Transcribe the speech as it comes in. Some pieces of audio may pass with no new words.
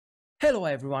Hello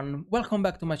everyone, welcome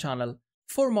back to my channel.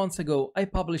 4 months ago, I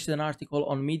published an article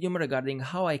on Medium regarding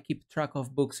how I keep track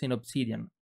of books in Obsidian.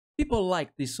 People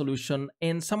liked this solution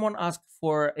and someone asked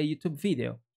for a YouTube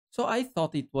video, so I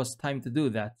thought it was time to do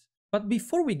that. But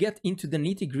before we get into the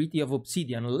nitty-gritty of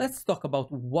Obsidian, let's talk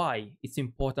about why it's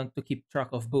important to keep track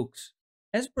of books.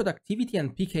 As productivity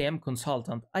and PKM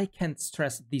consultant, I can't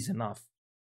stress this enough.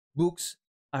 Books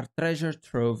are treasure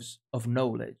troves of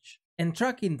knowledge. And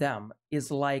tracking them is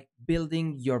like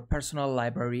building your personal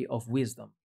library of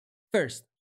wisdom. First,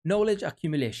 knowledge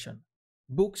accumulation.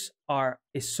 Books are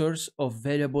a source of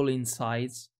valuable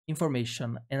insights,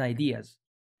 information, and ideas.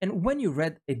 And when you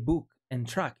read a book and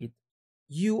track it,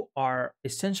 you are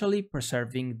essentially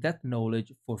preserving that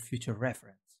knowledge for future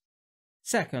reference.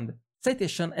 Second,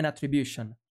 citation and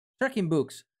attribution. Tracking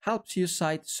books helps you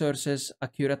cite sources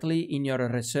accurately in your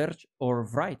research or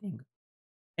writing.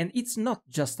 And it's not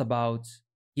just about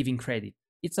giving credit,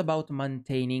 it's about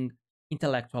maintaining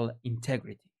intellectual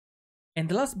integrity.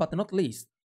 And last but not least,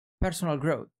 personal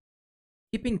growth.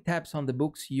 Keeping tabs on the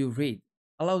books you read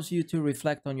allows you to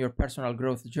reflect on your personal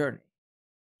growth journey.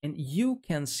 And you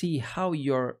can see how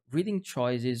your reading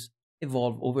choices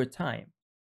evolve over time.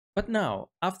 But now,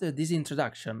 after this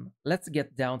introduction, let's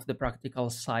get down to the practical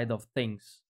side of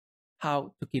things.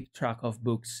 How to keep track of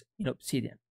books in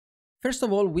Obsidian. First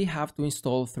of all, we have to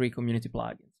install 3 community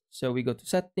plugins. So we go to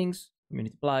Settings,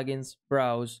 Community Plugins,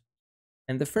 Browse,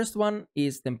 and the first one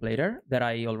is Templater that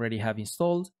I already have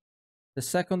installed. The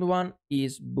second one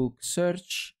is Book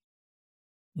Search,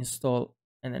 install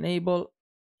and enable,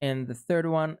 and the third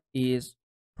one is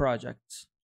Projects,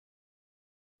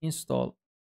 install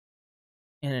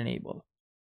and enable.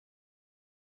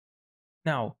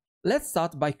 Now, let's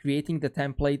start by creating the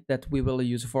template that we will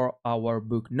use for our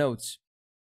book notes.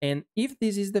 And if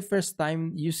this is the first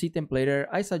time you see Templater,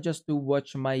 I suggest to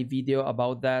watch my video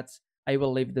about that. I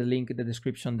will leave the link in the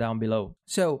description down below.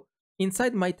 So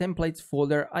inside my templates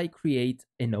folder, I create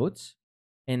a note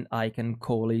and I can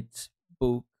call it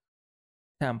book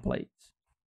template.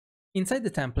 Inside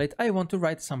the template, I want to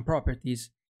write some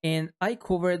properties, and I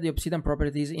covered the Obsidian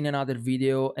properties in another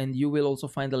video, and you will also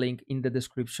find the link in the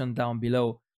description down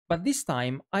below. But this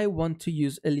time I want to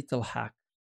use a little hack.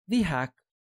 The hack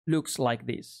looks like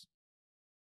this.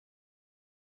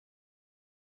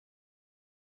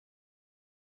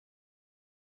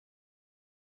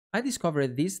 I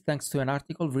discovered this thanks to an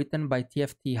article written by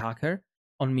TFT Hacker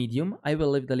on Medium. I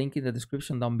will leave the link in the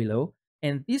description down below.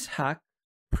 And this hack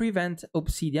prevents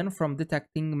Obsidian from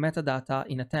detecting metadata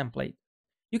in a template.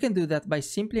 You can do that by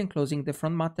simply enclosing the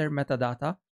front matter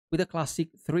metadata with a classic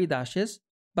 3 dashes,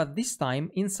 but this time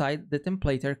inside the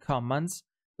templater commands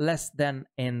less than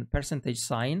and percentage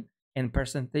sign and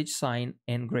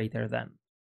greater than.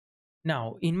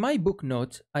 Now, in my book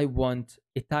note, I want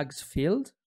a tags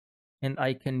field, and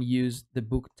I can use the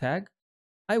book tag.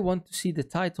 I want to see the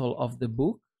title of the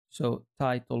book, so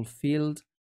title field,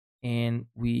 and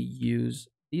we use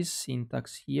this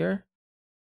syntax here.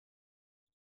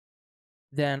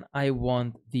 Then I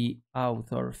want the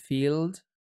author field,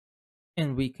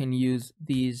 and we can use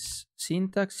this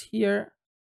syntax here.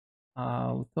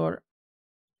 Author.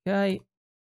 Okay.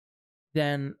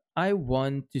 Then I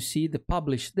want to see the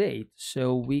publish date,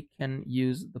 so we can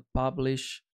use the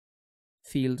publish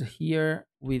field here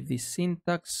with the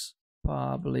syntax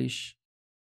publish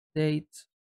date.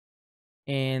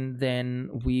 And then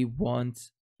we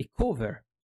want a cover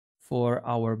for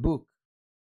our book,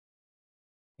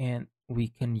 and we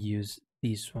can use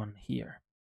this one here.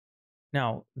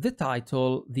 Now, the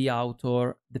title, the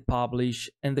author, the publish,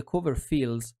 and the cover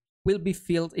fields will be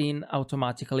filled in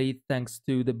automatically thanks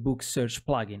to the book search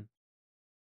plugin.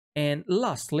 And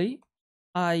lastly,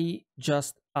 I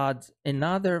just add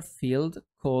another field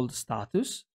called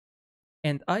status,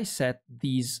 and I set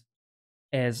these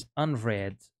as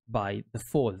unread by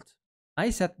default. I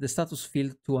set the status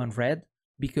field to unread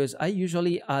because I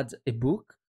usually add a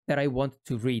book that I want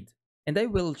to read, and I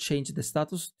will change the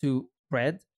status to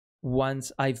read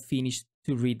once I've finished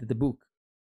to read the book.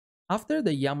 After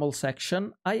the YAML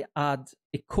section, I add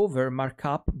a cover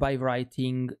markup by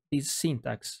writing this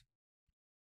syntax.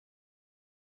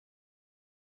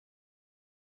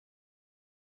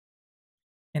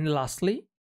 And lastly,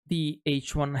 the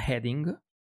H1 heading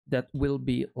that will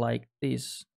be like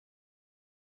this.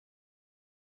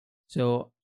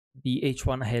 So the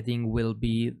H1 heading will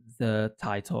be the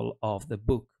title of the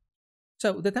book.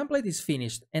 So the template is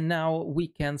finished, and now we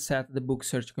can set the book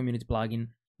search community plugin.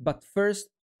 But first,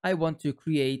 I want to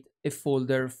create a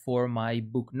folder for my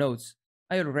book notes.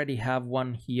 I already have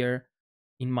one here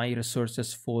in my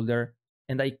resources folder,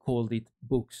 and I called it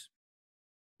books.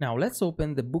 Now let's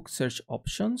open the book search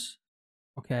options.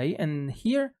 Okay, and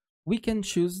here we can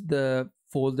choose the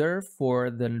folder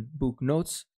for the book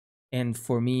notes, and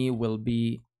for me will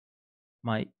be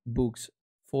my books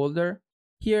folder.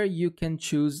 Here you can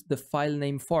choose the file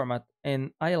name format,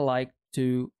 and I like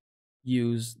to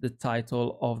use the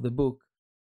title of the book.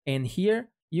 And here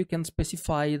you can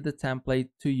specify the template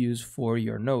to use for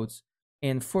your notes,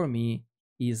 and for me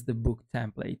is the book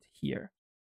template here.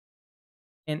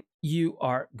 And you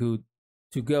are good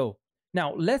to go.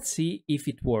 Now let's see if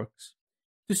it works.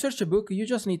 To search a book, you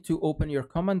just need to open your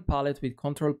command palette with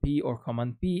Ctrl P or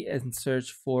Command P and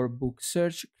search for book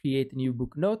search, create a new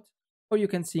book note, or you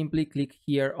can simply click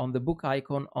here on the book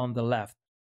icon on the left.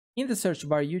 In the search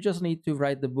bar, you just need to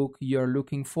write the book you're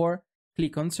looking for,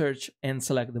 click on search and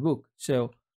select the book.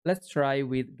 So let's try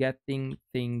with Getting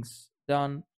Things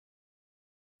Done.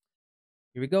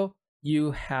 Here we go.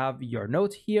 You have your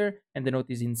note here, and the note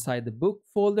is inside the book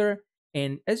folder.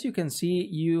 And as you can see,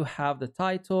 you have the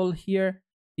title here,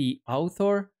 the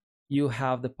author, you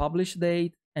have the publish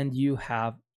date, and you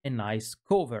have a nice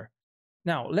cover.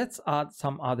 Now let's add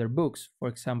some other books. For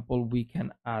example, we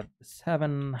can add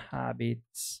 7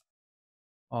 Habits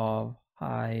of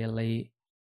Highly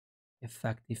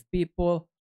Effective People.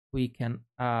 We can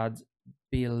add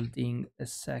Building a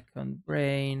Second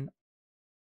Brain.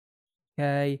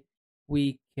 Okay,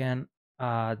 we can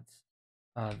add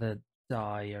the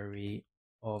Diary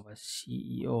of a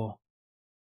CEO.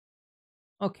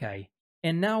 Okay,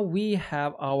 and now we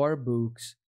have our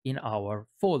books in our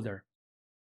folder.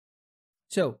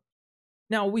 So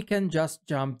now we can just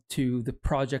jump to the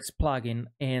projects plugin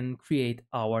and create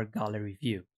our gallery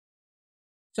view.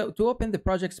 So to open the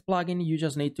projects plugin, you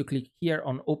just need to click here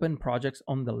on open projects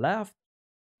on the left.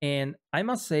 And I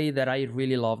must say that I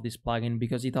really love this plugin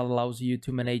because it allows you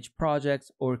to manage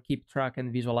projects or keep track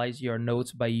and visualize your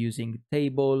notes by using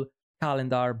table,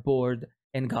 calendar, board,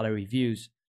 and gallery views.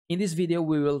 In this video,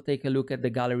 we will take a look at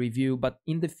the gallery view, but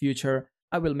in the future,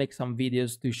 I will make some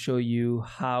videos to show you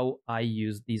how I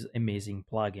use this amazing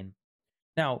plugin.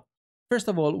 Now, first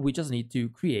of all, we just need to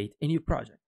create a new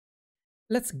project.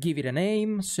 Let's give it a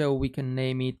name, so we can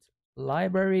name it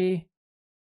Library,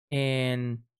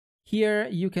 and here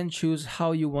you can choose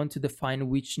how you want to define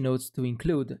which notes to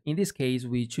include. In this case,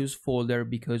 we choose folder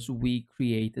because we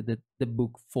created the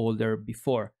book folder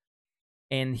before.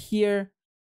 And here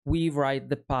we write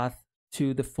the path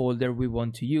to the folder we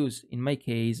want to use. In my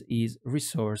case is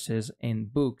resources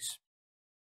and books.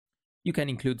 You can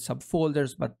include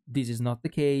subfolders, but this is not the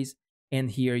case.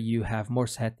 And here you have more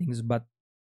settings, but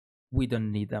we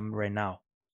don't need them right now.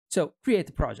 So create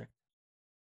a project.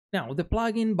 Now, the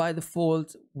plugin by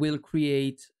default will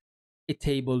create a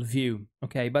table view,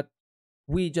 okay? But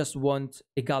we just want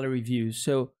a gallery view.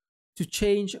 So to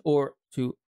change or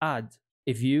to add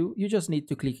a view, you just need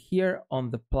to click here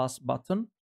on the plus button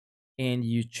and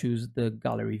you choose the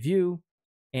gallery view,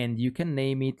 and you can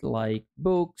name it like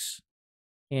books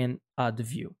and add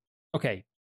view. Okay,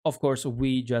 of course,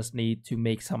 we just need to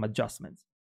make some adjustments.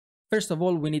 First of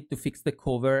all, we need to fix the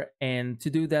cover, and to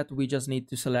do that, we just need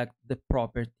to select the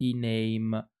property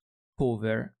name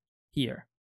cover here.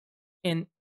 And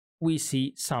we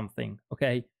see something,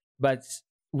 okay? But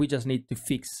we just need to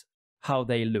fix how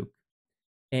they look.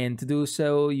 And to do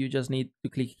so, you just need to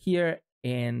click here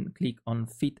and click on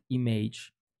Fit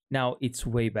Image. Now it's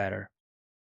way better.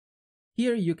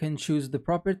 Here you can choose the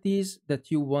properties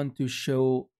that you want to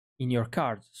show in your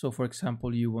cards. So for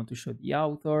example, you want to show the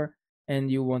author, and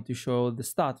you want to show the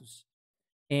status.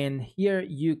 And here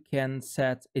you can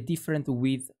set a different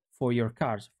width for your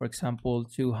cards, for example,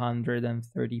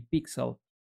 230 pixel.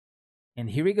 And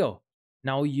here we go.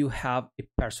 Now you have a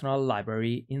personal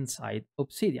library inside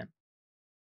Obsidian.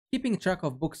 Keeping track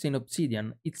of books in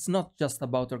Obsidian, it's not just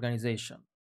about organization.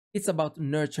 It's about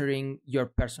nurturing your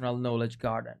personal knowledge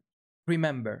garden.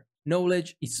 Remember,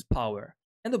 knowledge is power,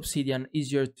 and Obsidian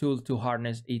is your tool to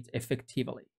harness it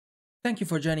effectively. Thank you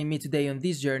for joining me today on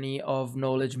this journey of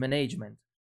knowledge management.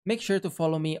 Make sure to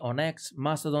follow me on X,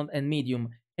 Mastodon, and Medium.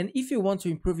 And if you want to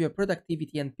improve your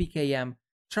productivity and PKM,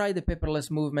 try the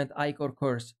Paperless Movement iCore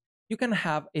course. You can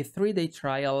have a 3-day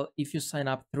trial if you sign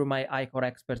up through my iCore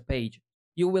expert page.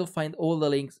 You will find all the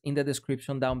links in the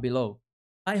description down below.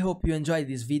 I hope you enjoyed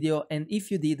this video, and if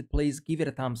you did, please give it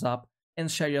a thumbs up and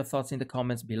share your thoughts in the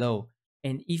comments below.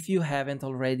 And if you haven't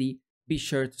already, be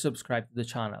sure to subscribe to the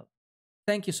channel.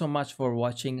 Thank you so much for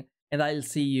watching, and I'll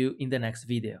see you in the next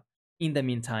video. In the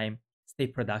meantime, stay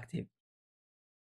productive.